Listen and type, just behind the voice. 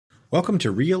Welcome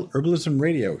to Real Herbalism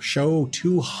Radio, show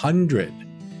 200.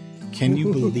 Can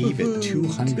you believe it?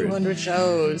 200. 200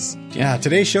 shows. Yeah,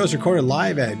 today's show is recorded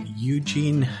live at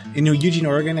Eugene,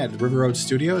 Oregon at River Road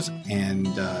Studios. And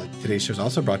today's show is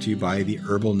also brought to you by the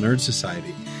Herbal Nerd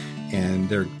Society. And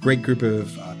they're a great group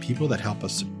of people that help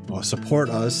us support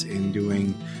us in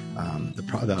doing the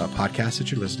podcast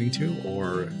that you're listening to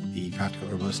or the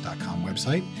practicalherbalist.com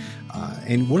website.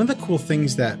 And one of the cool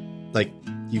things that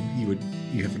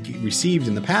you have received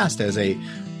in the past as a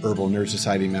Herbal Nerd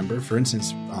Society member, for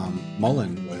instance,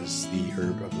 mullein was the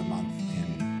herb of the month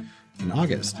in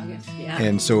August. Yeah.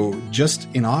 And so just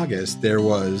in August, there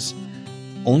was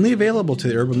only available to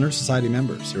the Herbal Nerd Society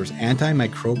members. There was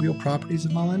antimicrobial properties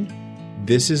of mullein.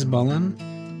 This is mullein,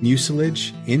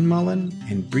 mucilage in mullein,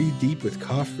 and breathe deep with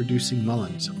cough-reducing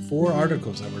mullein. So 4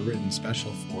 articles that were written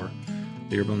special for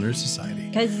the Herbal Nerd Society.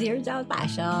 Because you're so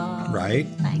special. Right?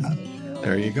 Thank you.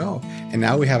 There you go. And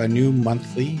now we have a new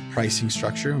monthly pricing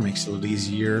structure. It makes it a little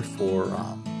easier for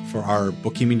our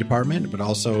bookkeeping department, but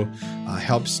also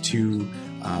helps to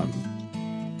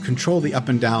control the up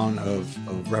and down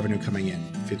of revenue coming in.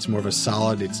 If it's more of a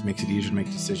solid, it makes it easier to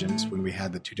make decisions. When we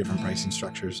had the 2 different pricing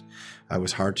structures, it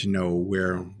was hard to know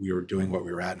where we were doing, what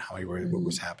we were at, and how we were, what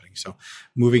was happening. So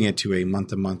moving it to a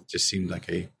month-to-month just seemed like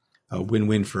a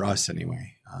win-win for us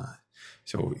anyway.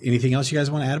 So anything else you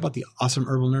guys want to add about the awesome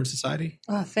Herbal Nerd Society?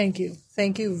 Thank you.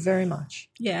 Thank you very much.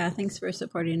 Yeah, thanks for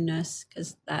supporting us,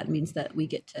 because that means that we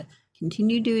get to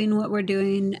continue doing what we're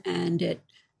doing, and it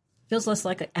feels less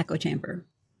like an echo chamber,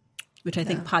 which I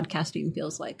think podcasting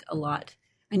feels like a lot.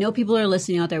 I know people are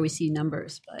listening out there. We see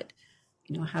numbers, but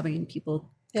having people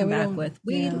come back with,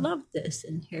 we love this,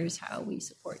 and here's how we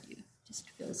support you, just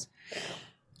feels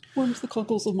warms the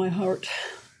cockles of my heart.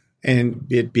 And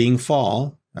it being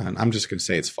fall, and I'm just going to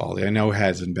say it's fall. I know it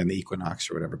hasn't been the equinox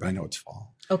or whatever, but I know it's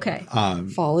fall. Okay.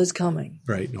 Fall is coming.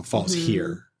 Right. No, fall's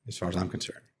here as far as I'm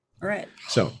concerned. All right.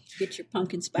 So get your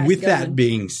pumpkin spice with going. that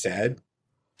being said,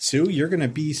 Sue, you're going to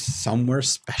be somewhere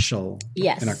special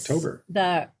in October.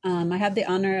 I have the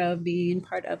honor of being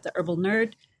part of the Herbal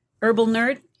Nerd.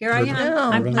 Here I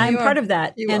am. I'm part of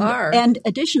that. You are. And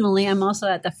additionally, I'm also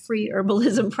at the Free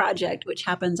Herbalism Project, which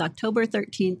happens October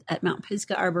 13th at Mount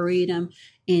Pisgah Arboretum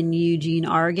in Eugene,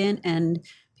 Oregon. And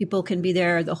people can be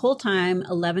there the whole time,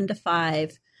 11 to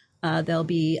 5. There'll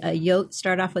be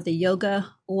start off with a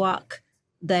yoga walk.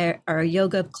 There are a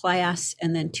yoga class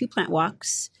and then 2 plant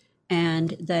walks.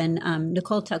 And then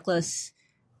Nicole Tuckles,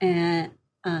 and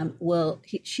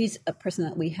she's a person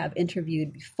that we have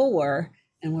interviewed before,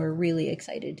 and we're really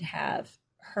excited to have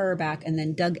her back. And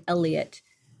then Doug Elliott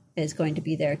is going to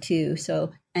be there too.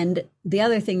 So, and the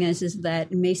other thing is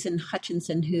that Mason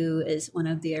Hutchinson, who is one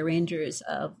of the arrangers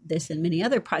of this and many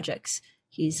other projects,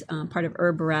 he's part of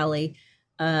Herb Rally.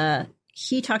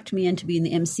 He talked me into being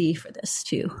the MC for this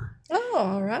too. Oh,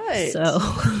 all right.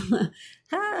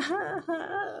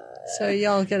 So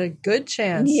y'all get a good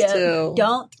chance to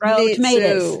don't throw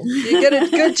tomatoes. Sue. You get a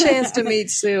good chance to meet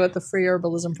Sue at the Free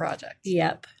Herbalism Project.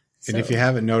 Yep. And if you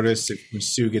haven't noticed, when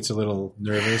Sue gets a little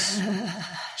nervous,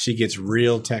 she gets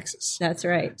real Texas. That's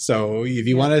right. So if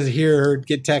you want to hear her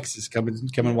get Texas, come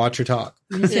and watch her talk.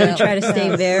 I'm just going to try to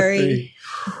stay very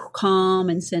calm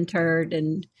and centered,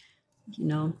 and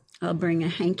I'll bring a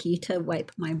hanky to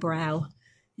wipe my brow.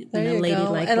 There in a you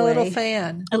ladylike go. And way. A little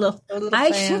fan.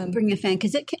 I should bring a fan,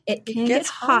 because it can get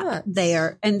hot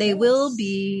there, and they will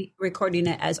be recording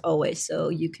it as always. So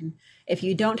you can, if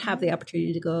you don't have the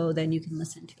opportunity to go, then you can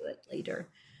listen to it later.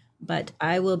 But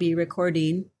I will be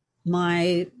recording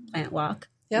my plant walk.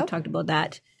 Yep. We talked about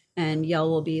that, and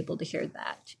y'all will be able to hear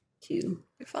that too.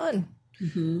 Be fun.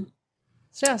 Mm-hmm.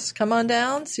 So yes, come on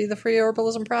down, see the Free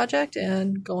Herbalism Project,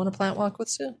 and go on a plant walk with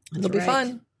Sue. It'll be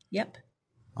fun. Yep.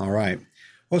 All right.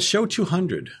 Well, show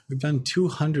 200. We've done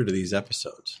 200 of these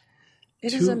episodes.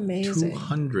 It is amazing.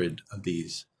 200 of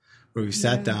these where we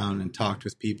sat down and talked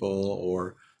with people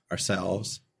or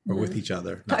ourselves or with each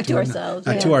other. Talk to ourselves.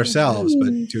 Not to ourselves, but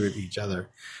to each other.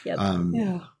 Yep.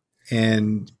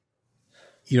 And,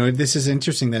 this is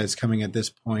interesting that it's coming at this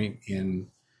point in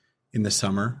the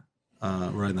summer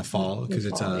or in the fall, because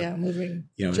it's moving.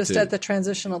 Just at the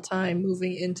transitional time,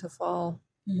 moving into fall.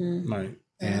 Mm-hmm. Right.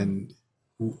 And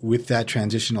with that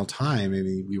transitional time, I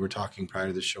mean, we were talking prior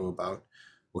to the show about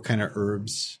what kind of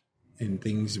herbs and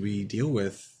things we deal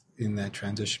with in that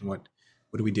transition. What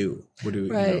do we do?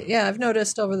 Right. Yeah, I've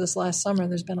noticed over this last summer,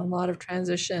 there's been a lot of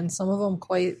transition, some of them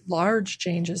quite large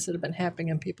changes that have been happening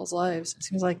in people's lives. It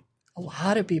seems like a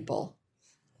lot of people,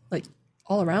 like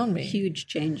all around me. Huge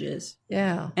changes.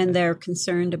 Yeah. And they're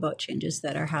concerned about changes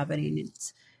that are happening.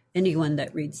 It's anyone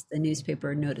that reads the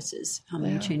newspaper notices how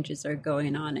many changes are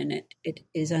going on, and it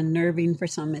is unnerving for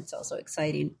some. It's also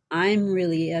exciting. I'm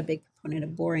really a big proponent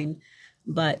of boring,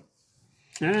 but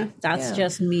that's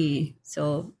just me.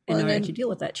 So in order to deal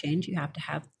with that change, you have to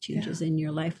have changes in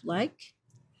your life. Like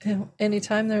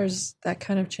anytime there's that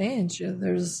kind of change,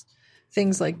 there's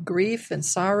things like grief and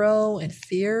sorrow and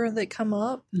fear that come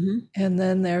up. And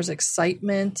then there's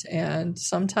excitement and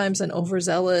sometimes an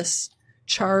overzealous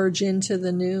charge into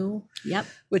the new,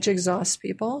 which exhausts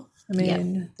people. I mean,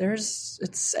 and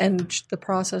the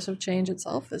process of change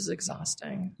itself is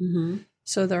exhausting.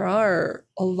 So there are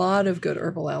a lot of good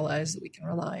herbal allies that we can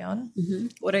rely on.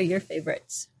 What are your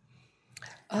favorites?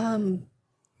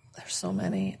 There's so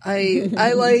many.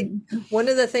 I like, one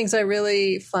of the things I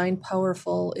really find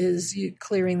powerful is you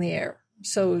clearing the air.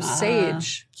 So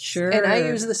sage. Sure. And I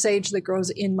use the sage that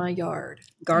grows in my yard.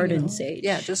 Garden sage.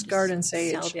 Yeah, just garden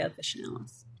sage. Salvia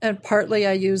officinalis. And partly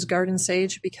I use garden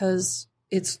sage because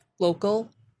it's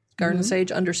local. Garden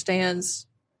sage understands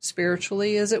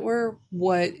spiritually, as it were,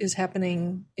 what is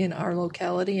happening in our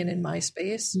locality and in my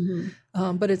space.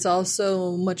 But it's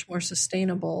also much more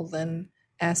sustainable than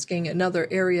asking another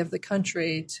area of the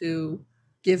country to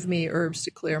give me herbs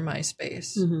to clear my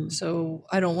space. So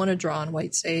I don't want to draw on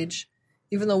white sage.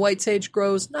 Even though white sage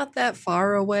grows not that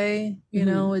far away, you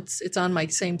know, it's on my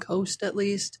same coast at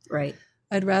least. Right.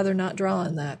 I'd rather not draw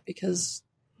on that because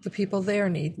the people there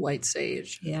need white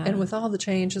sage. And with all the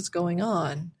change that's going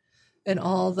on and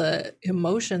all the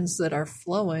emotions that are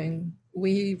flowing,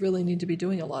 we really need to be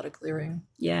doing a lot of clearing.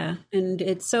 Yeah. And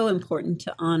it's so important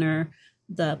to honor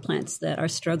the plants that are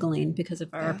struggling because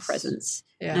of our presence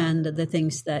and the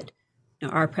things that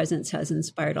our presence has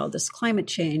inspired all this climate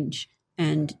change,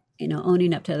 and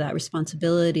owning up to that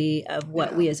responsibility of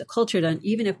what we as a culture done,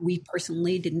 even if we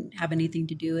personally didn't have anything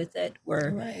to do with it.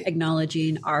 We're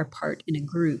acknowledging our part in a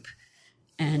group,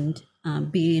 and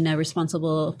being a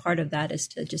responsible part of that is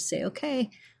to just say, okay,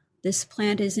 this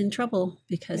plant is in trouble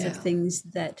because of things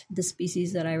that the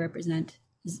species that I represent.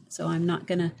 So I'm not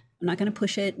gonna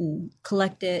push it and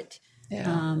collect it.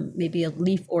 Maybe a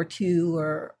leaf or two,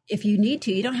 or if you need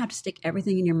to, you don't have to stick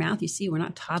everything in your mouth. You see, we're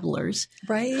not toddlers.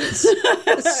 Right.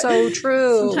 It's so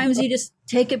true. Sometimes you just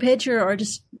take a picture or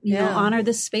just, honor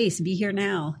this space, be here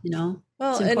now,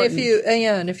 Well,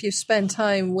 and if you spend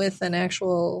time with an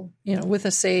actual, with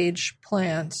a sage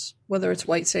plant, whether it's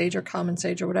white sage or common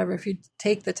sage or whatever, if you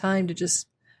take the time to just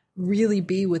really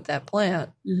be with that plant,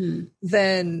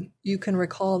 then you can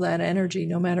recall that energy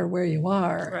no matter where you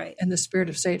are. Right. And the spirit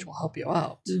of sage will help you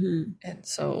out. And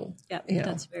so,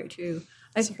 that's very true.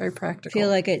 It's very practical. I feel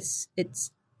like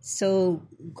it's so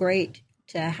great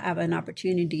to have an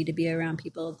opportunity to be around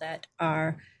people that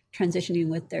are transitioning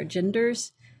with their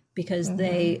genders, because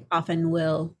they often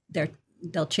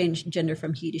they'll change gender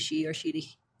from he to she or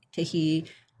she to he,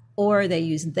 or they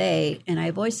use they. And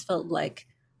I've always felt like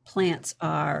plants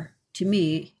are, to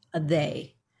me, a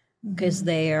they, because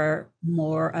they are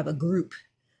more of a group.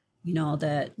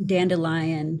 The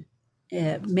dandelion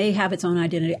may have its own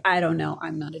identity. I don't know.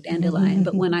 I'm not a dandelion.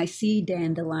 But when I see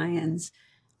dandelions,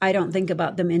 I don't think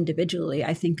about them individually.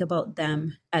 I think about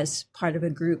them as part of a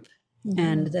group,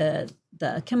 and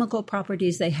the chemical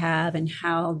properties they have and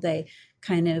how they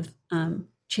kind of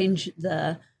change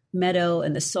the meadow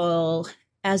and the soil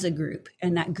as a group.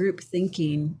 And that group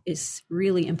thinking is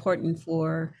really important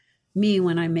for me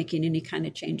when I'm making any kind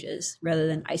of changes, rather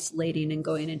than isolating and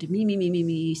going into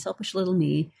me, selfish little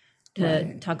me,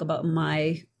 to talk about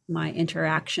my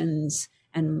interactions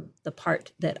and the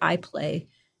part that I play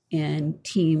in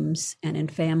teams and in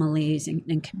families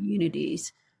and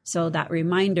communities. So that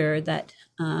reminder that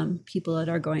people that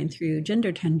are going through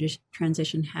gender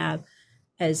transition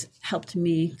has helped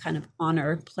me kind of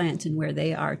honor plants and where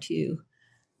they are too.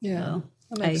 Yeah, so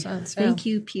that makes sense. Thank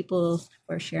you, people,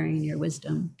 for sharing your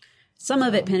wisdom. Some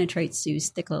of it penetrates Sue's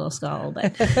thick little skull,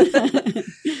 but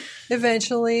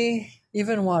eventually,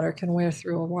 even water can wear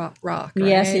through a rock. Right?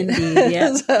 Yes, indeed.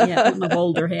 Yeah, my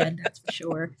boulder head, that's for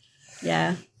sure.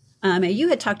 Yeah. You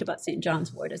had talked about St.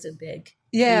 John's wort as a big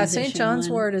St. John's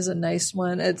wort is a nice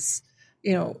one. It's,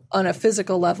 on a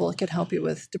physical level, it can help you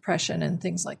with depression and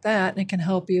things like that. And it can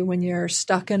help you when you're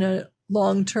stuck in a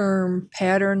long-term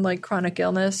pattern like chronic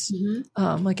illness,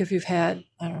 like if you've had,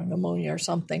 pneumonia or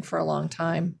something for a long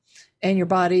time, and your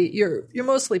body, you're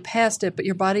mostly past it, but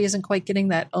your body isn't quite getting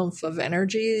that oomph of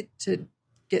energy to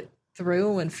get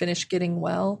through and finish getting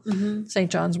well.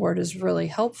 St. John's wort is really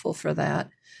helpful for that.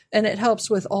 And it helps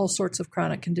with all sorts of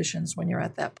chronic conditions when you're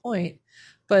at that point.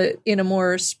 But in a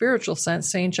more spiritual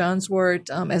sense, St. John's wort,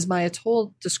 as Maya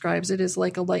Told describes it, is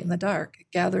like a light in the dark. It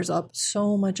gathers up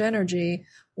so much energy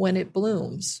when it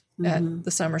blooms at the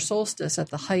summer solstice, at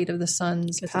the height of the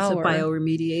sun's power. It's a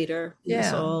bioremediator in the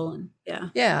soul. And,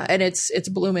 yeah, and it's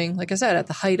blooming, like I said, at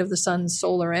the height of the sun's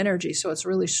solar energy. So it's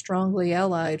really strongly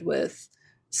allied with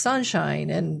sunshine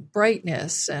and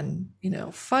brightness and,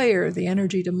 fire, the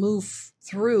energy to move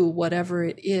through whatever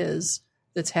it is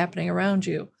that's happening around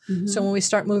you. So when we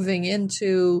start moving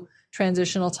into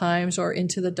transitional times or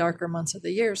into the darker months of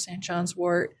the year, St. John's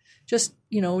wort, just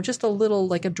a little,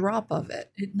 like a drop of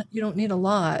it. You don't need a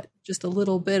lot. Just a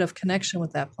little bit of connection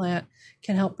with that plant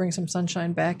can help bring some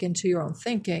sunshine back into your own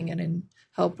thinking and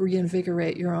help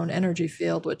reinvigorate your own energy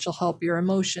field, which will help your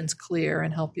emotions clear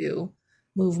and help you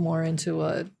move more into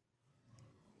a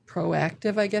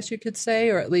proactive, I guess you could say,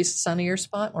 or at least sunnier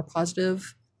spot, more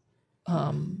positive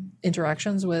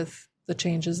interactions with the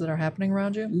changes that are happening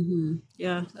around you.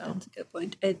 Yeah, that's a good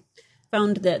point. I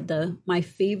found that my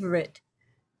favorite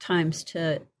times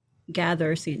to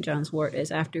gather St. John's wort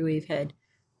is after we've had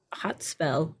a hot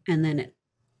spell and then it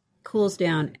cools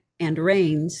down and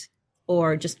rains,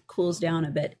 or just cools down a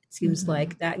bit. It seems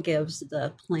like that gives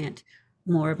the plant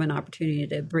more of an opportunity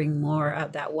to bring more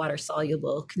of that water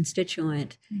soluble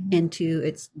constituent into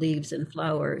its leaves and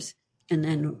flowers. And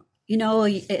then,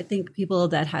 I think people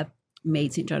that have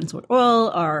made St. John's wort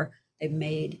oil, or they've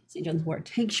made St. John's wort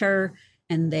tincture,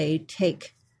 and they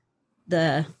take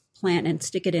the plant and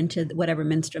stick it into whatever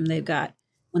menstruum they've got.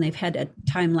 When they've had a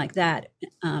time like that,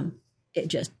 it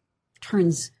just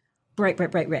turns bright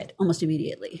red almost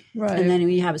immediately. Right. And then when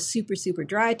you have a super, super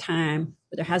dry time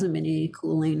where there hasn't been any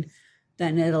cooling,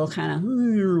 then it'll kind of,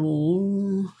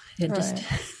 just,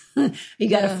 you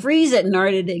got to freeze it in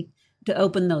order to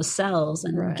open those cells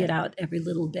and get out every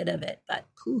little bit of it. But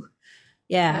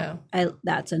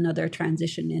that's another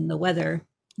transition in the weather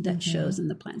that shows in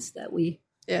the plants that we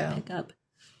pick up.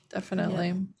 Definitely.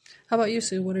 Yeah. How about you,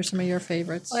 Sue? What are some of your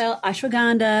favorites? Well,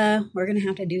 ashwagandha. We're going to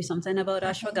have to do something about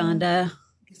ashwagandha. I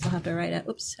guess I'll have to write it.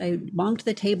 Oops, I bonked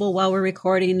the table while we're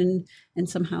recording, and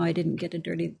somehow I didn't get a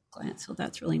dirty glance, so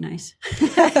that's really nice.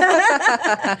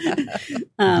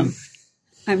 I'm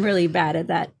really bad at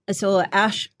that. So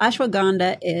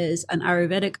ashwagandha is an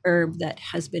Ayurvedic herb that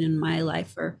has been in my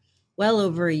life for well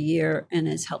over a year and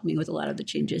has helped me with a lot of the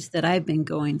changes that I've been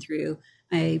going through.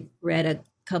 I read a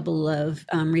couple of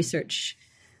research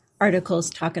articles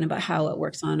talking about how it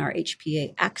works on our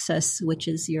HPA axis, which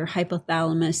is your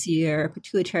hypothalamus, your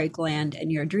pituitary gland,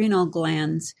 and your adrenal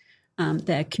glands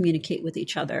that communicate with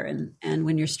each other. And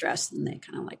when you're stressed, and they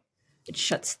kind of it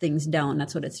shuts things down.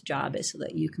 That's what its job is, so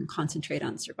that you can concentrate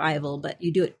on survival. But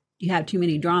you have too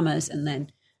many dramas, and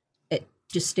then it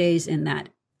just stays in that.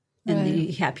 And then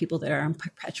you have people that are in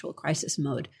perpetual crisis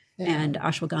mode. Yeah. And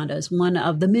ashwagandha is one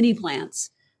of the many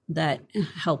plants that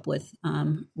help with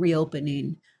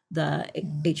reopening the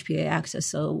HPA axis,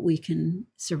 so we can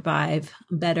survive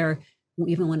better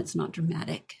even when it's not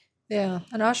dramatic. Yeah,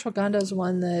 and ashwagandha is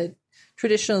one that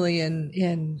traditionally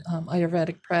in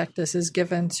Ayurvedic practice is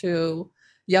given to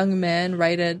young men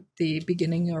right at the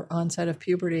beginning or onset of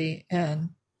puberty, and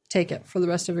take it for the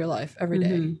rest of your life every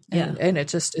day. And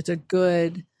it's a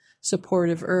good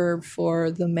supportive herb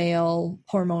for the male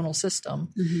hormonal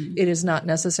system. It is not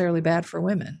necessarily bad for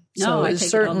women. No, so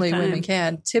certainly women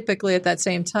can. Typically at that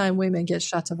same time, women get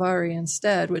shatavari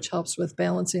instead, which helps with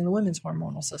balancing the women's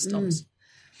hormonal systems.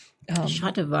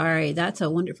 Shatavari, that's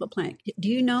a wonderful plant. Do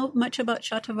you know much about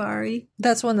shatavari?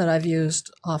 That's one that I've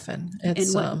used often.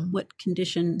 It's, in what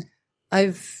condition?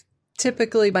 I've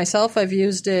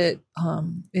used it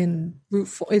in root.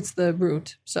 It's the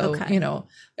root. So,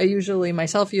 I usually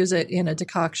myself use it in a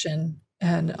decoction,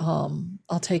 and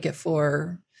I'll take it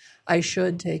I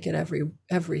should take it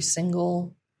every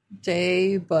single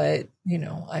day, but,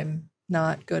 I'm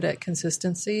not good at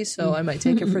consistency. So I might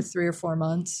take it for 3 or 4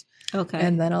 months. Okay.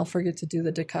 And then I'll forget to do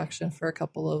the decoction for a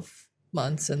couple of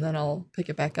months, and then I'll pick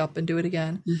it back up and do it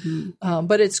again.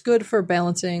 But it's good for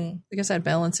balancing, like I said,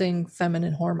 balancing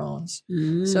feminine hormones.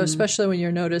 So especially when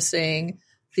you're noticing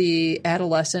the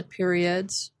adolescent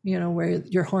periods, where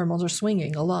your hormones are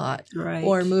swinging a lot, right,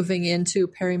 or moving into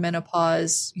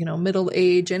perimenopause, middle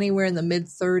age, anywhere in the mid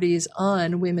 30s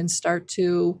on, women start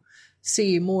to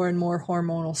see more and more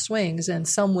hormonal swings. And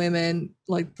some women,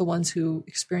 like the ones who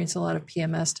experience a lot of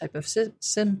PMS type of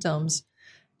symptoms,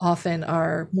 often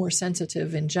are more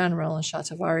sensitive in general, and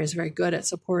shatavari is very good at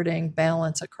supporting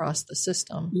balance across the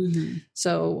system.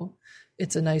 So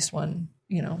it's a nice one,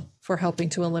 for helping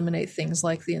to eliminate things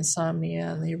like the insomnia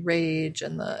and the rage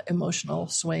and the emotional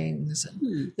swings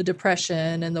and the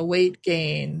depression and the weight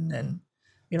gain and,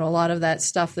 a lot of that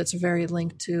stuff that's very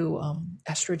linked to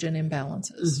estrogen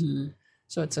imbalances.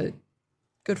 So it's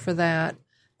good for that.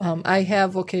 I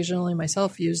have occasionally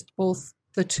myself used both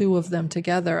the two of them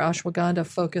together. Ashwagandha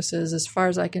focuses, as far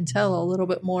as I can tell, a little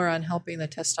bit more on helping the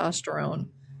testosterone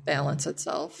balance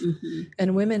itself. Mm-hmm.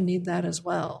 And women need that as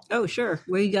well. Oh, sure.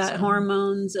 We got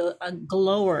hormones, a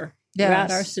glower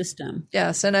throughout our system.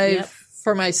 Yes. And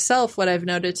for myself, what I've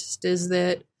noticed is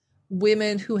that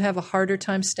women who have a harder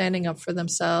time standing up for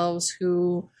themselves,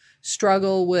 who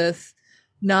struggle with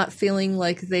not feeling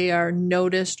like they are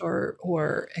noticed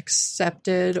or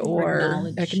accepted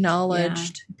or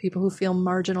acknowledged. People who feel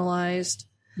marginalized,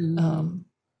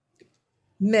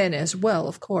 men as well,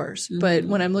 of course. Mm-hmm. But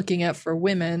when I'm looking at for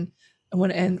women,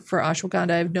 and for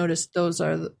ashwagandha, I've noticed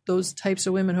those types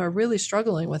of women who are really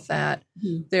struggling with that.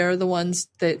 Mm-hmm. They're the ones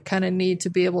that kind of need to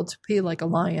be able to be like a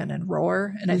lion and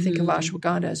roar. And I think of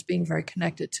ashwagandha as being very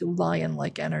connected to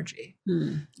lion-like energy.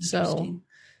 So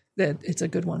that it's a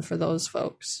good one for those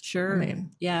folks. Sure.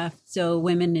 Yeah. So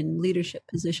women in leadership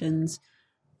positions,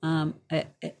 my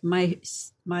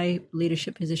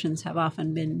leadership positions have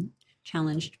often been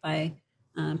challenged by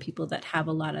people that have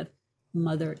a lot of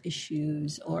mother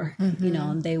issues, or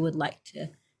and they would like to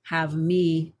have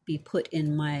me be put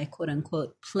in my quote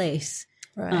unquote place,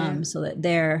 right. So that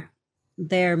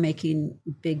they're making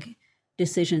big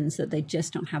decisions that they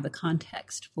just don't have the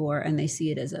context for, and they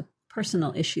see it as a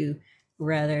personal issue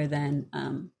rather than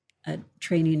a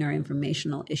training or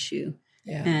informational issue.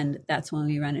 Yeah. And that's when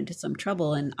we run into some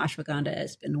trouble. And ashwagandha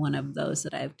has been one of those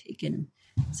that I've taken,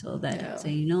 so that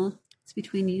say, it's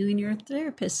between you and your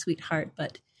therapist, sweetheart.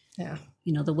 But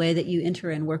the way that you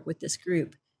enter and work with this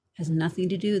group has nothing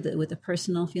to do with the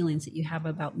personal feelings that you have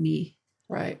about me.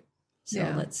 Right.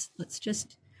 So let's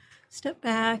just step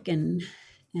back and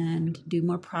do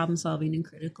more problem solving and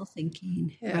critical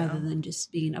thinking rather than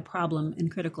just being a problem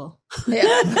and critical.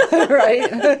 Yeah. Right.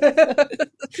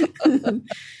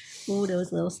 Oh,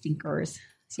 those little stinkers.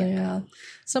 So,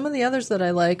 some of the others that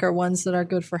I like are ones that are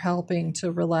good for helping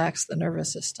to relax the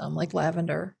nervous system, like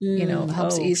lavender,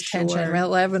 helps ease tension.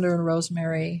 Lavender and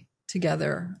rosemary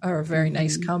together are a very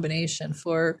nice combination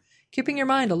for keeping your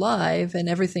mind alive and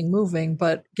everything moving,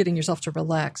 but getting yourself to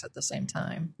relax at the same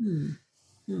time.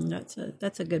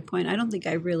 That's a good point. I don't think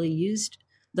I really used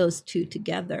those two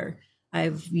together.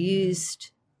 I've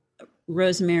used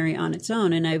rosemary on its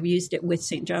own, and I've used it with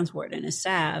St. John's wort in a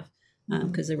salve.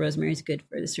 Because the rosemary is good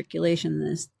for the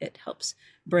circulation. It helps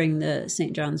bring the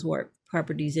St. John's wort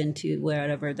properties into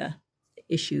whatever the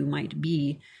issue might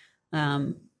be.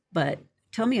 But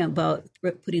tell me about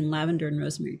putting lavender and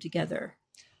rosemary together.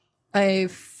 I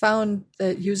found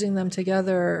that using them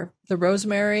together, the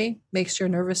rosemary makes your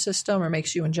nervous system, or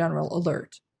makes you in general,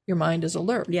 alert. Your mind is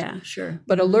alert. Yeah, sure.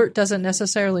 But alert doesn't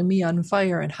necessarily mean on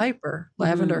fire and hyper.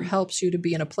 Lavender helps you to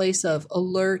be in a place of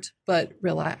alert but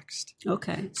relaxed.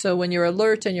 Okay. So when you're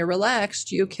alert and you're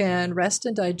relaxed, you can rest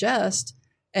and digest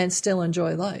and still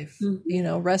enjoy life.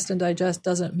 Rest and digest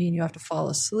doesn't mean you have to fall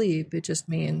asleep. It just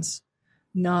means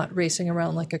not racing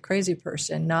around like a crazy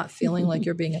person, not feeling like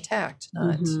you're being attacked,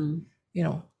 not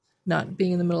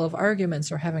being in the middle of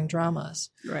arguments or having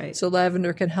dramas. Right. So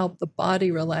lavender can help the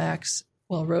body relax.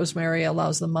 Well, rosemary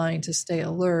allows the mind to stay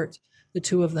alert. The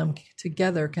two of them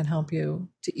together can help you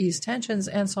to ease tensions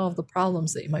and solve the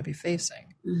problems that you might be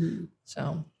facing. Mm-hmm.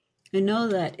 So I know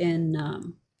that in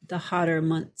the hotter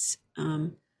months,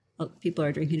 people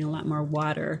are drinking a lot more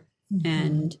water. Mm-hmm.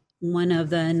 And one of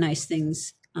the nice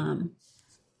things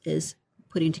is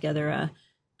putting together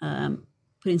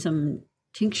putting some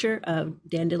tincture of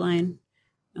dandelion.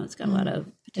 It's got a lot of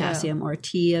potassium, or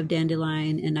tea of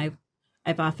dandelion. And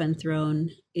I've often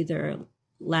thrown either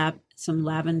some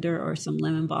lavender or some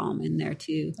lemon balm in there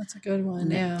too. That's a good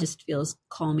one. And it just feels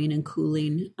calming and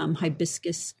cooling.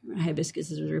 Hibiscus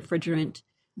is a refrigerant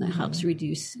that helps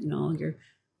reduce,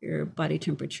 your body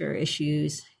temperature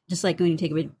issues. Just like when you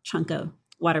take a big chunk of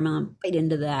watermelon, bite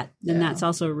into that, then that's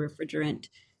also a refrigerant,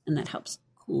 and that helps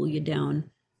cool you down.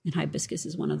 And hibiscus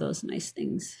is one of those nice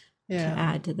things to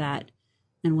add to that.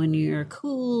 And when you're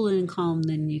cool and calm,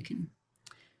 then you can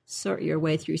sort your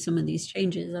way through some of these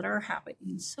changes that are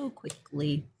happening so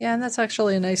quickly. Yeah, and that's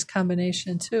actually a nice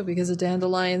combination too, because a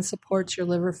dandelion supports your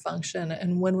liver function.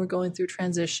 And when we're going through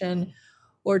transition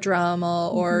or drama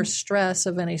or stress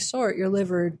of any sort, your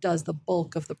liver does the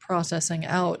bulk of the processing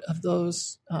out of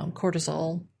those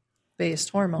cortisol-based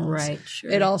hormones. Right,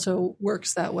 sure. It also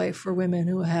works that way for women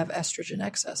who have estrogen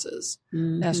excesses.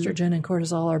 Mm-hmm. Estrogen and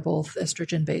cortisol are both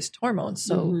estrogen-based hormones.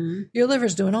 So your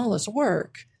liver's doing all this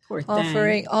work.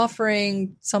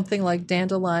 Offering something like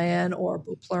dandelion or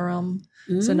bupleurum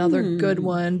is another good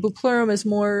one. Bupleurum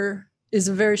is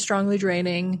very strongly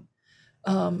draining,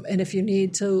 and if you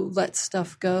need to let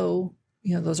stuff go,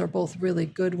 those are both really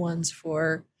good ones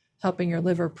for helping your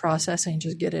liver processing,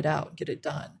 just get it out, get it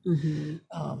done.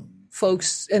 Mm-hmm.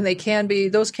 Folks, and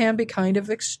those can be kind of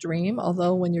extreme,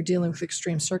 although when you're dealing with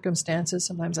extreme circumstances,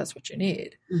 sometimes that's what you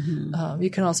need. Mm-hmm. You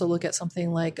can also look at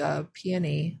something like a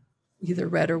peony, either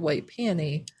red or white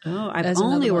peony. Oh, I've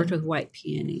only worked with white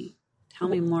peony. Tell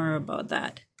me more about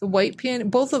that. The white peony,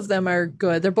 both of them are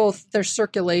good. They're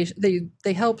circulation.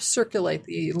 They help circulate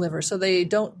the liver, so they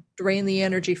don't drain the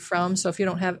energy from. So if you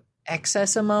don't have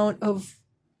excess amount of,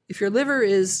 if your liver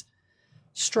is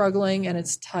struggling and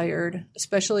it's tired,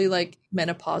 especially like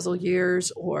menopausal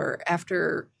years or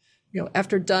after you're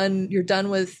done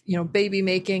with, baby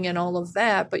making and all of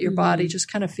that, but your body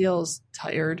just kind of feels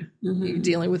tired. You're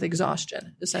dealing with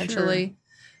exhaustion, essentially.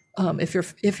 Sure.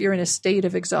 If you're in a state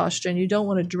of exhaustion, you don't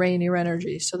want to drain your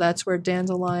energy. So that's where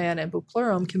dandelion and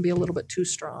bupleurum can be a little bit too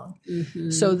strong.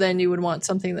 So then you would want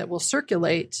something that will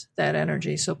circulate that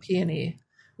energy. So peony,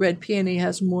 red peony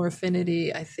has more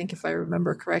affinity, I think, if I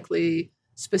remember correctly,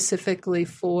 specifically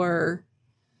for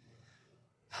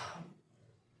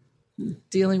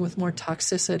dealing with more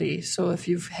toxicity. So if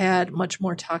you've had much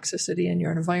more toxicity in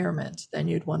your environment, then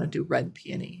you'd want to do red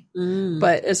peony.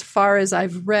 But as far as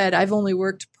I've read, I've only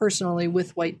worked personally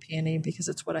with white peony because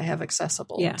it's what I have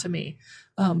accessible to me.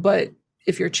 But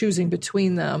if you're choosing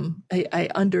between them, I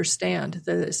understand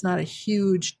that it's not a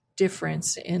huge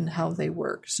difference in how they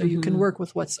work. So you can work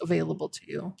with what's available to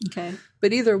you. Okay.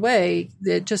 But either way,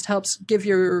 it just helps give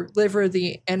your liver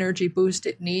the energy boost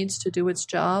it needs to do its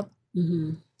job.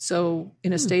 So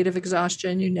in a state of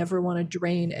exhaustion, you never want to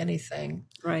drain anything.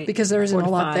 Right. Because there isn't a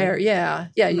lot there. Yeah,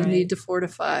 you right. need to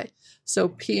fortify. So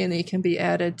peony can be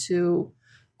added to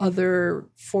other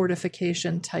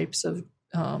fortification types of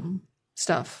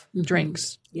stuff,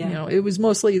 drinks. Yeah.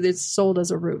 It's sold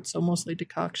as a root, so mostly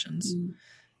decoctions.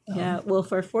 Yeah, well,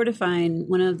 for fortifying,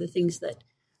 one of the things that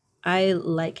I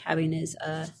like having is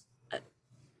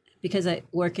because I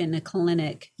work in a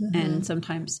clinic and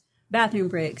sometimes bathroom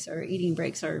breaks or eating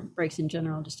breaks or breaks in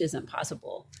general just isn't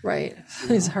possible. Right.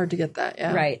 It's hard to get that.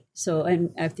 Yeah. Right. So, and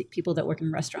I think people that work in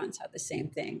restaurants have the same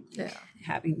thing. Yeah.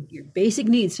 Having your basic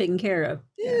needs taken care of.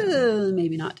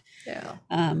 Maybe not. Yeah.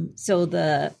 So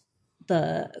the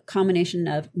combination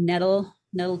of nettle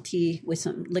tea with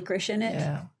some licorice in it.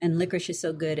 Yeah. And licorice is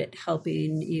so good at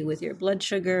helping you with your blood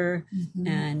sugar.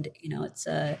 And, it's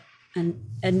a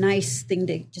nice thing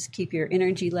to just keep your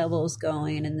energy levels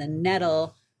going. And then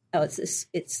nettle,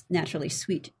 it's naturally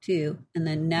sweet too. And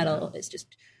then nettle is just,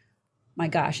 my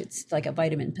gosh, it's like a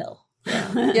vitamin pill.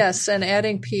 Yes. And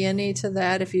adding peony to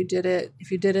that, if you did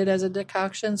it as a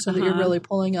decoction so that you're really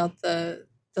pulling out the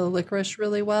licorice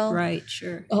really well. Right,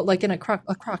 sure. Like in a crock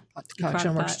pot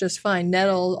decoction works just fine.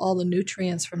 Nettle, all the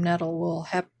nutrients from nettle will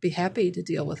be happy to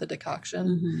deal with a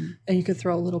decoction. And you could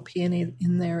throw a little peony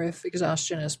in there if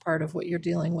exhaustion is part of what you're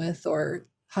dealing with or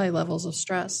high levels of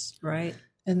stress. Right.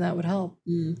 And that would help.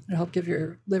 It'd help give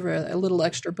your liver a little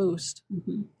extra boost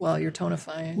while you're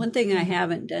tonifying. One thing I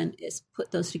haven't done is put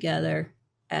those together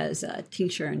as a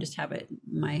tincture and just have it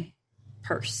in my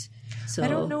purse. So I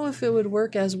don't know if it would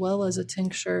work as well as a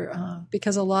tincture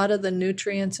because a lot of the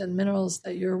nutrients and minerals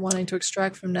that you're wanting to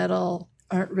extract from nettle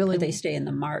aren't really. But they stay in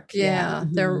the mark. Yeah,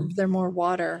 they're more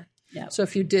water. Yeah. So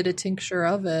if you did a tincture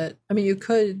of it, I mean, you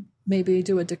could maybe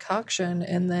do a decoction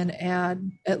and then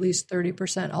add at least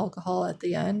 30% alcohol at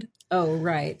the end. Oh,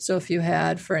 right. So if you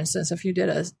had, for instance, if you did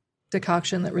a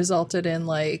decoction that resulted in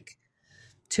like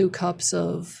 2 cups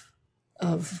of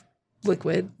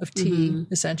liquid of tea,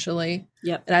 essentially.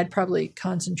 Yep. And I'd probably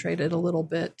concentrate it a little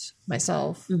bit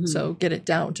myself. So get it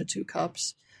down to 2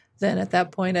 cups. Then at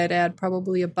that point, I'd add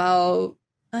probably about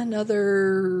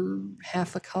another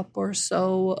half a cup or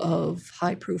so of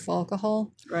high proof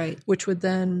alcohol. Right. Which would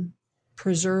then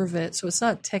preserve it. So it's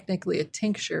not technically a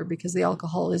tincture because the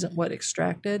alcohol isn't what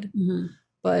extracted,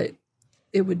 but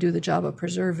it would do the job of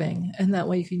preserving. And that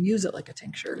way you can use it like a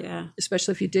tincture. Yeah.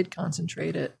 Especially if you did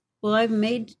concentrate it. Well, I've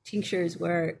made tinctures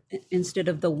where instead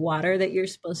of the water that you're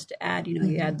supposed to add,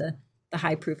 you add the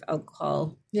high proof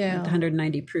alcohol, like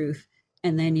 190 proof,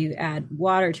 and then you add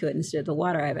water to it. Instead of the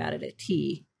water, I've added a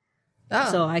tea.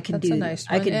 So I can do nice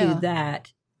one, do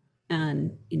that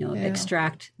and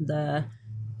extract the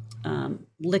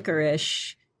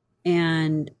licorice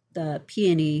and the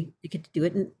peony. You could do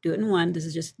it in one. This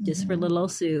is just for little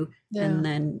old Sue, and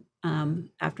then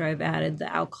after I've added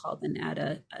the alcohol, then add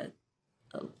a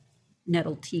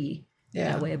nettle tea.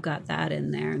 That way I've got that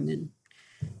in there. And then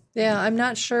I'm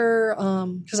not sure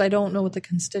because I don't know what the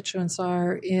constituents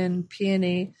are in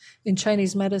peony. In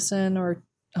Chinese medicine or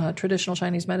traditional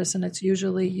Chinese medicine, it's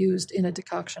usually used in a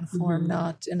decoction form,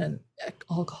 not in an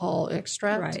alcohol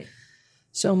extract. Right.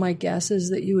 So my guess is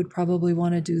that you would probably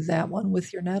want to do that one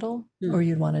with your nettle, or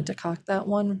you'd want to decoct that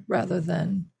one rather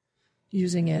than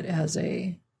using it as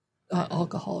a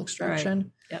alcohol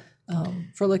extraction. Right. Yep.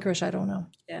 For licorice, I don't know.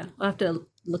 Yeah, I'll have to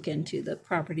look into the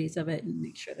properties of it and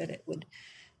make sure that it would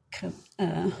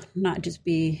not just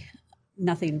be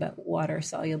nothing but water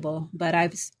soluble. But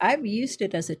I've used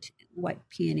it as white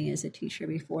peony as a tincture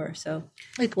before, so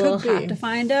we'll have to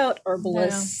find out,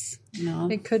 herbalists. Yeah.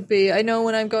 It could be. I know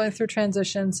when I'm going through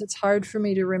transitions, it's hard for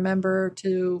me to remember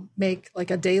to make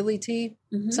like a daily tea.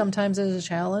 Sometimes as a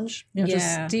challenge,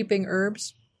 just steeping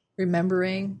herbs,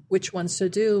 remembering which ones to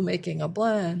do, making a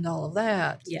blend, all of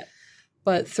that. Yeah.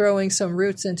 But throwing some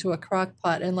roots into a crock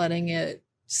pot and letting it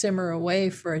simmer away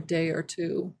for a day or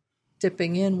two,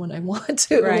 dipping in when I want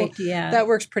to. Right, yeah. That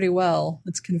works pretty well.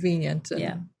 It's convenient.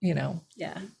 And,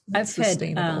 Yeah. I've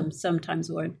had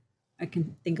sometimes where I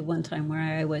can think of one time where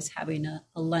I was having a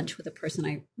lunch with a person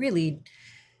I really,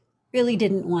 really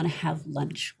didn't want to have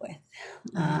lunch with.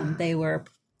 They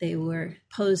were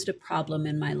posed a problem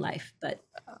in my life, but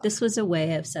this was a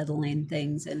way of settling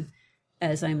things. And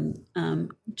as I'm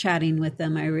chatting with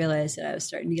them, I realized that I was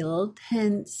starting to get a little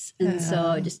tense. And so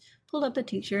I just pulled up the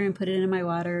tincture and put it in my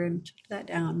water and took that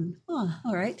down. Oh,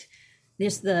 all right.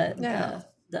 Just the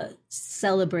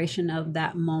celebration of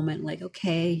that moment. Like,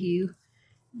 okay, you've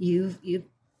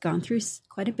gone through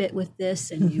quite a bit with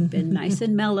this, and you've been nice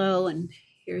and mellow. And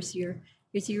here's your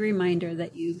reminder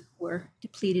that you were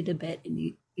depleted a bit, and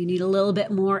you need a little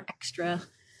bit more extra,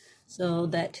 so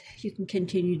that you can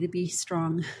continue to be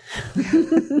strong.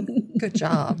 Good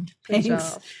job. Good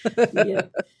job.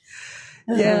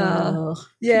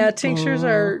 Yeah. Tinctures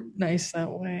are nice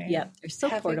that way. Yeah. They're so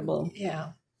portable.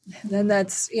 Yeah. And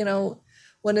that's,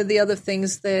 one of the other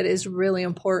things that is really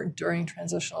important during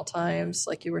transitional times,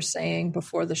 like you were saying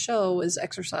before the show, is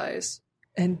exercise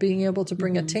and being able to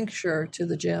bring a tincture to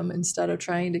the gym instead of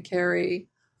trying to carry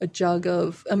a jug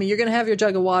of, you're going to have your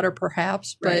jug of water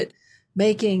perhaps, but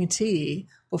making tea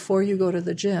before you go to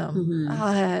the gym,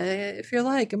 if you're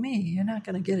like me, you're not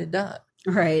going to get it done.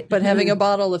 Right. But having a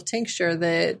bottle of tincture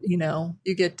that,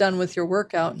 you get done with your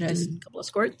workout and just a couple of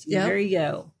squirts, and there you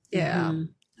go. Yeah.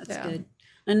 That's good.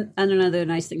 And another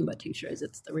nice thing about tincture is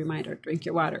it's the reminder, drink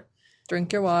your water.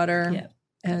 Drink your water. Yeah.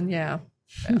 And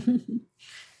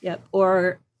Yep.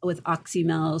 Or with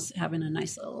Oxymels, having a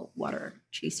nice little water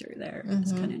chaser there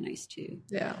is kind of nice too.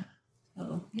 Yeah.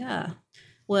 So, yeah.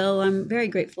 Well, I'm very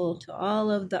grateful to all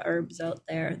of the herbs out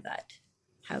there that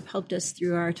have helped us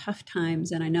through our tough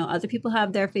times. And I know other people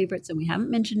have their favorites and we haven't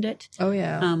mentioned it. Oh,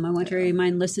 yeah. I want to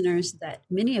remind listeners that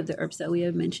many of the herbs that we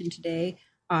have mentioned today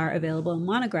are available in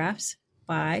monographs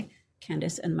by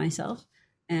Candace and myself.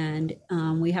 And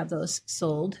we have those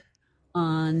sold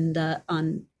on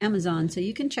Amazon. So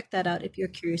you can check that out if you're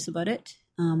curious about it.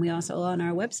 We also, on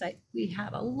our website, we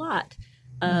have a lot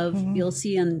of, you'll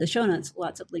see in the show notes,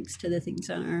 lots of links to the things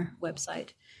on our website.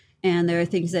 And there are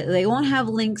things that they won't have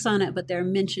links on it, but they're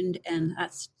mentioned. And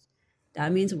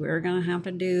that means we're going to have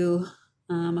to do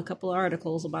a couple of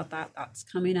articles about that. That's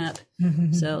coming up.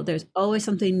 So there's always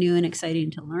something new and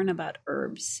exciting to learn about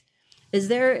herbs. Is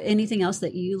there anything else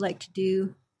that you like to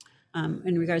do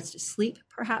in regards to sleep,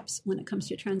 perhaps, when it comes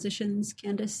to transitions,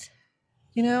 Candace?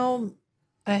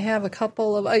 I have a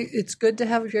couple of, it's good to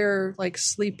have your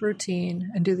sleep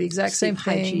routine and do the exact same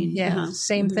thing. Hygiene. Yeah.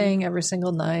 Same thing every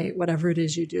single night, whatever it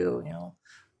is you do,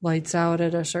 lights out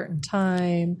at a certain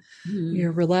time,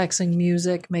 your relaxing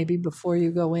music, maybe before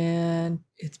you go in.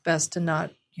 It's best to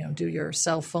not, do your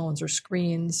cell phones or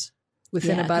screens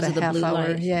within about a half hour.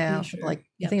 Light. Yeah. Sure. I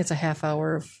think it's a half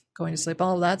hour of going to sleep,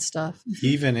 all of that stuff.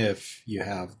 Even if you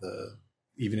have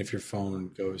even if your phone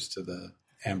goes to the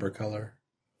amber color,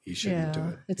 you shouldn't do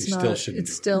it.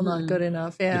 It's still not good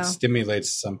enough. Yeah. It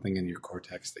stimulates something in your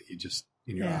cortex that you just,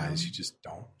 in your eyes, you just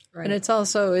don't. Right. And it's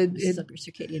also,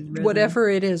 whatever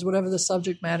it is, whatever the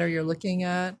subject matter you're looking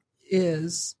at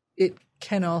is, it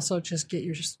can also just get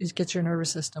your nervous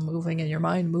system moving and your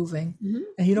mind moving.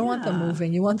 And you don't want them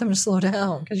moving. You want them to slow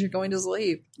down because you're going to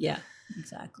sleep. Yeah,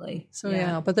 exactly.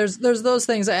 So, but there's those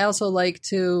things. I also like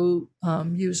to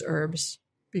use herbs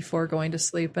before going to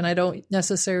sleep. And I don't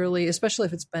necessarily, especially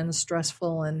if it's been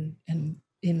stressful and in,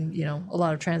 a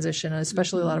lot of transition,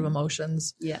 especially a lot of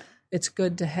emotions. Yeah. It's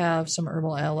good to have some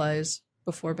herbal allies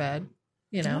before bed,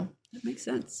 Yeah, that makes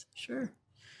sense. Sure.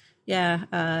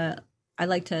 Yeah. I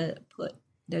like to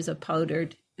there's a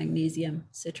powdered magnesium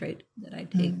citrate that I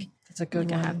take. That's a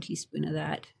good one. A half teaspoon of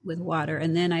that with water.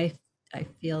 And then I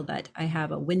feel that I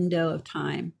have a window of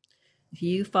time. If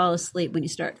you fall asleep when you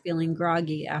start feeling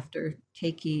groggy after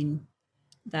taking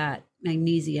that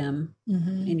magnesium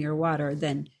in your water,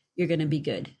 then you're going to be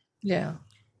good. Yeah.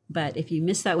 But if you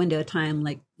miss that window of time,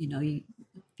 like, you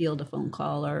field a phone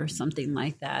call or something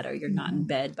like that, or you're not in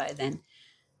bed by then,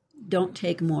 don't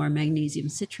take more magnesium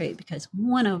citrate, because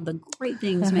one of the great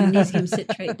things magnesium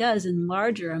citrate does in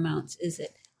larger amounts is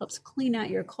it helps clean out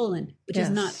your colon, which is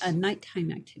not a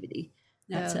nighttime activity.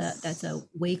 That's a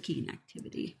waking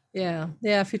activity. Yeah.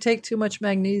 Yeah. If you take too much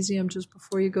magnesium just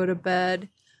before you go to bed,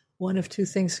 one of two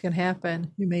things can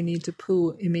happen. You may need to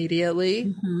poo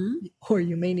immediately, or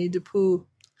you may need to poo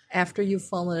after you've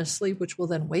fallen asleep, which will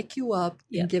then wake you up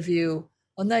and give you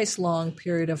a nice long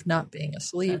period of not being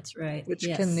asleep. That's right. Which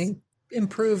can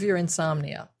improve your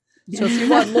insomnia. So if you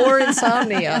want more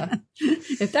insomnia,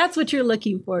 if that's what you're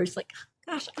looking for, it's like,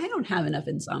 gosh, I don't have enough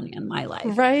insomnia in my life.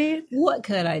 Right? What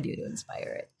could I do to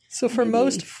inspire it? So for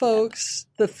most folks,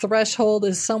 the threshold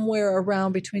is somewhere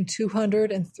around between 200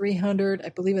 and 300. I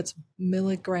believe it's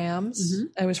milligrams.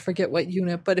 I always forget what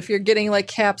unit. But if you're getting like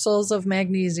capsules of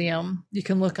magnesium, you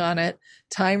can look on it.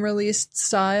 Time-released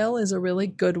style is a really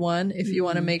good one if you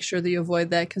want to make sure that you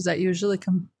avoid that, because that usually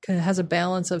has a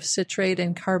balance of citrate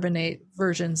and carbonate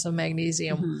versions of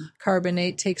magnesium.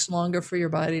 Carbonate takes longer for your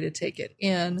body to take it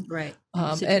in. Right.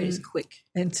 Citrate is quick.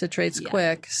 And citrate's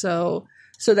quick.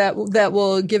 So that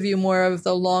will give you more of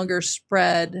the longer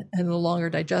spread and the longer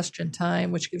digestion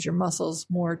time, which gives your muscles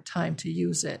more time to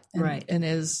use it. And, and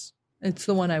it's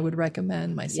the one I would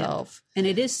recommend myself. Yeah. And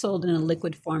it is sold in a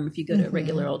liquid form. If you go to a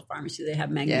regular old pharmacy, they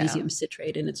have magnesium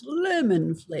citrate, and it's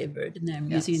lemon flavored. And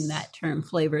I'm using that term,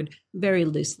 flavored, very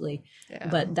loosely. Yeah.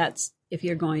 But that's if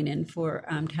you're going in for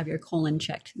to have your colon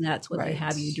checked. And that's what they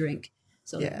have you drink.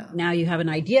 So now you have an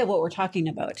idea of what we're talking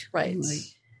about. Right.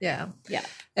 Yeah.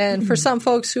 And for some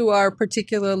folks who are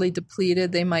particularly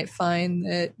depleted, they might find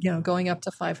that, going up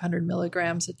to 500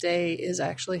 milligrams a day is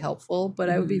actually helpful, but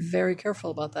I would be very careful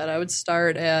about that. I would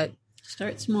start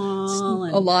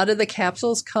small. A lot of the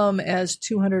capsules come as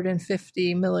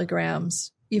 250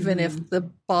 milligrams, even if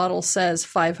the bottle says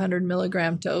 500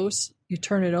 milligram dose. You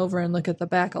turn it over and look at the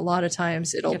back. A lot of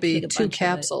times it'll be 2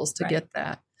 capsules to get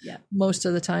that. Yeah. Most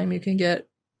of the time you can get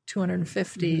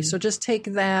 250. So just take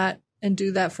that and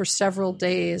do that for several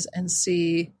days and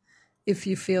see if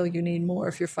you feel you need more,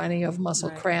 if you're finding you have muscle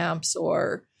cramps,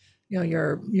 or,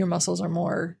 your muscles are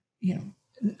more,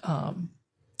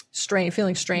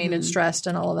 feeling strained and stressed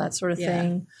and all of that sort of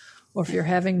thing, or if you're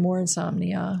having more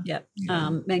insomnia. Yep.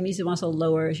 Magnesium also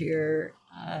lowers your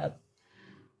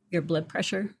blood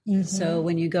pressure. So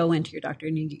when you go into your doctor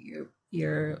and you get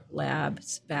your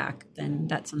labs back, then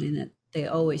that's something that they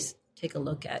always take a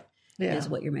look at. Is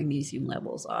what your magnesium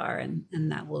levels are, and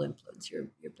that will influence your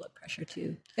blood pressure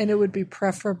too. And it would be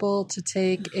preferable to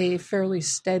take a fairly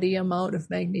steady amount of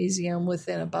magnesium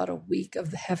within about a week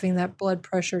of having that blood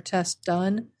pressure test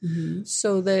done,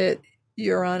 so that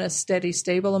you're on a steady,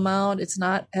 stable amount. It's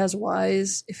not as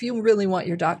wise. If you really want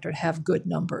your doctor to have good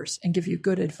numbers and give you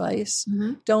good advice,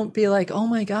 don't be like, oh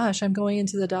my gosh, I'm going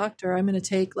into the doctor. I'm going to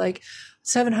take like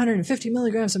 750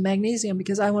 milligrams of magnesium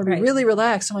because I want to be really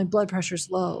relaxed so my blood pressure's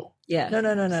low. Yeah.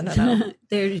 No.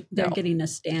 They're getting a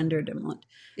standard amount.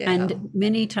 Yeah. And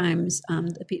many times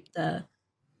the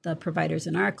providers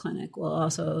in our clinic will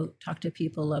also talk to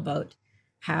people about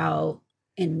how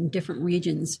in different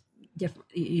regions,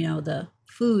 the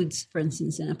foods, for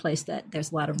instance, in a place that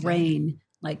there's a lot of rain,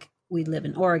 like we live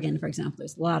in Oregon, for example,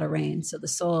 there's a lot of rain. So the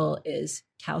soil is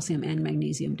calcium and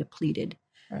magnesium depleted.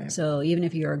 Right. So even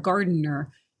if you're a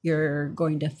gardener, you're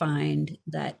going to find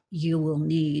that you will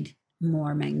need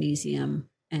more magnesium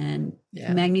and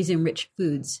magnesium-rich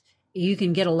foods. You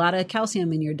can get a lot of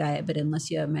calcium in your diet, but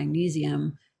unless you have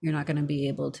magnesium, you're not going to be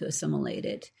able to assimilate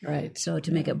it. Right. So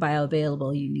to make it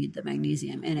bioavailable, you need the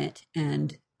magnesium in it.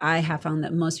 And I have found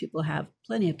that most people have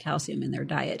plenty of calcium in their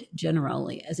diet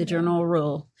generally as a general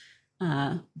rule.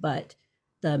 But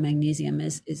the magnesium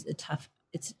is it's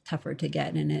tougher to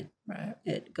get, and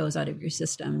it goes out of your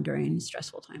system during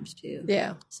stressful times too.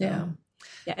 Yeah.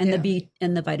 And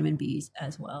the vitamin B's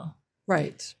as well.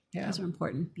 Right. Yeah. Those are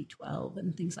important, B12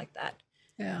 and things like that.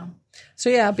 Yeah.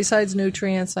 So besides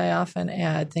nutrients, I often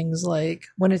add things like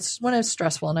when it's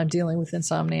stressful and I'm dealing with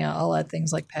insomnia, I'll add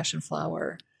things like passion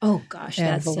flower. Oh gosh,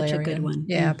 that's valerian. Such a good one.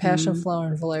 Yeah, passion flower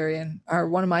and valerian are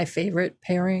one of my favorite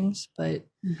pairings, but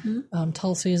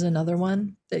Tulsi is another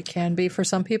one that can be for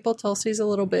some people. Tulsi is a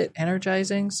little bit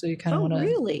energizing, so you kind of want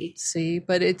to see,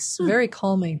 but it's very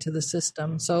calming to the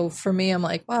system. So for me, I'm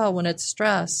like, wow, when it's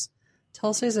stress,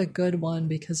 Tulsi is a good one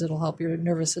because it'll help your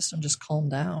nervous system just calm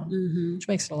down, which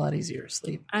makes it a lot easier to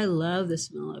sleep. I love the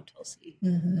smell of Tulsi.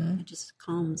 It just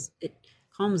calms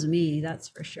me, that's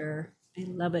for sure. I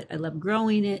love it. I love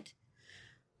growing it.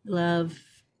 I love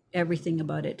everything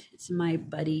about it. It's my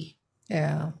buddy.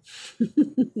 Yeah.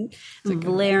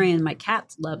 Valerian, my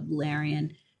cats love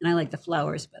valerian, and I like the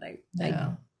flowers, but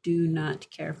I do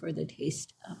not care for the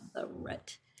taste of the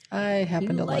root. I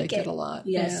happen to like it a lot.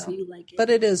 Yes, you like it. But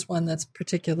it is one that's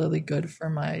particularly good for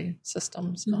my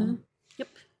system. So. Mm-hmm.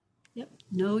 Yep.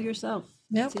 Know yourself.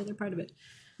 Yep. That's the other part of it.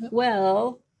 Yep.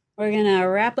 Well, we're going to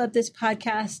wrap up this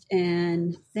podcast,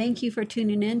 and thank you for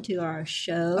tuning in to our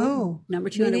show. Oh, number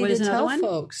 200. What is another one?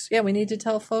 Folks. Yeah, we need to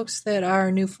tell folks that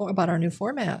about our new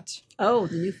format. Oh,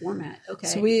 the new format. Okay.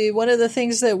 So one of the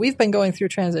things that we've been going through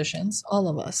transitions, all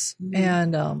of us,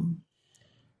 and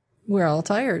we're all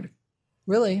tired.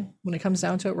 Really, when it comes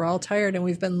down to it, we're all tired, and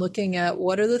we've been looking at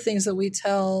what are the things that we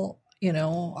tell,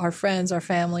 our friends, our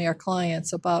family, our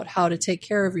clients about how to take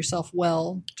care of yourself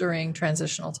well during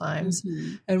transitional times.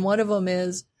 Mm-hmm. And one of them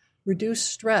is reduce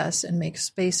stress and make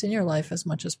space in your life as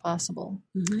much as possible.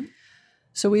 Mm-hmm.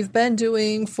 So we've been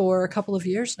doing for a couple of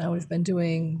years now, we've been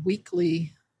doing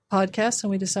weekly podcasts, and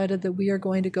we decided that we are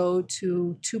going to go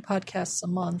to 2 podcasts a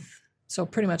month. So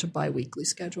pretty much a bi-weekly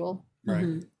schedule. Right.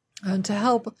 Mm-hmm. And to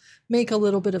help make a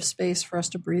little bit of space for us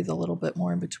to breathe a little bit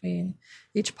more in between.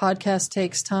 Each podcast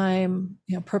takes time,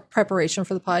 preparation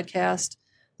for the podcast,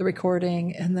 the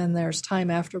recording, and then there's time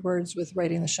afterwards with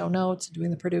writing the show notes, doing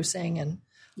the producing, and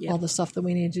all the stuff that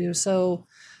we need to do. So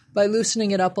by loosening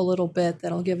it up a little bit,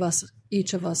 that'll give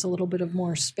each of us a little bit of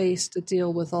more space to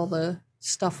deal with all the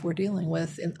stuff we're dealing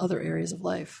with in other areas of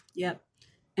life. Yep.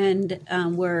 And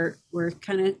we're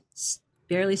kind of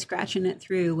barely scratching it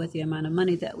through with the amount of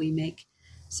money that we make.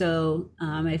 So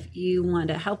if you want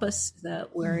to help us,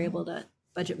 that we're able to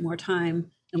budget more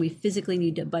time, and we physically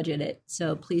need to budget it.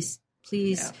 So please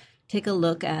take a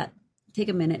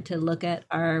minute to look at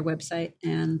our website,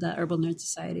 and the Herbal Nerd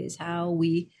Society is how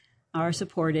we are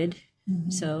supported.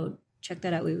 Mm-hmm. So check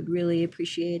that out. We would really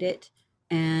appreciate it.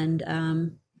 And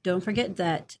don't forget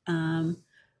that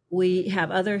we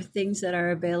have other things that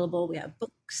are available. We have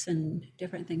books and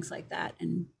different things like that.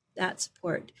 And that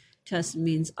support to us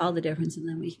means all the difference. And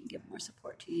then we can give more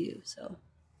support to you. So.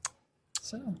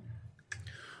 All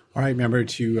right. Remember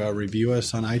to review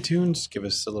us on iTunes. Give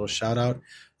us a little shout out.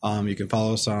 You can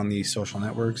follow us on the social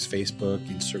networks, Facebook,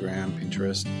 Instagram,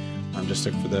 Pinterest. Just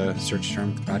look for the search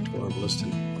term Practical Herbalist,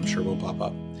 and I'm sure we'll pop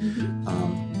up.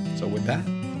 Mm-hmm. So with that,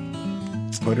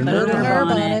 put an herb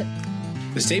on it.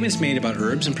 The statements made about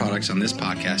herbs and products on this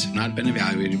podcast have not been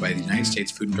evaluated by the United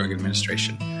States Food and Drug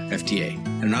Administration, FDA,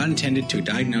 and are not intended to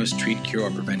diagnose, treat, cure,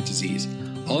 or prevent disease.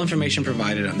 All information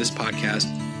provided on this podcast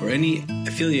or any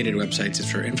affiliated websites is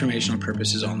for informational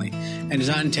purposes only and is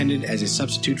not intended as a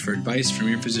substitute for advice from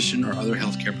your physician or other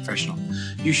healthcare professional.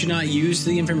 You should not use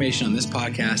the information on this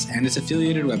podcast and its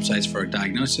affiliated websites for a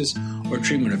diagnosis or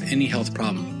treatment of any health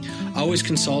problem. Always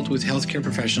consult with a healthcare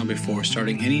professional before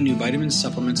starting any new vitamins,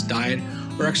 supplements, diet,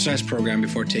 or exercise program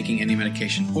before taking any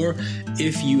medication, or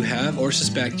if you have or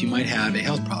suspect you might have a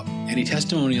health problem. Any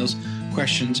testimonials,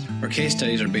 questions, or case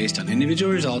studies are based on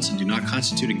individual results and do not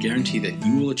constitute a guarantee that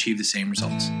you will achieve the same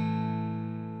results.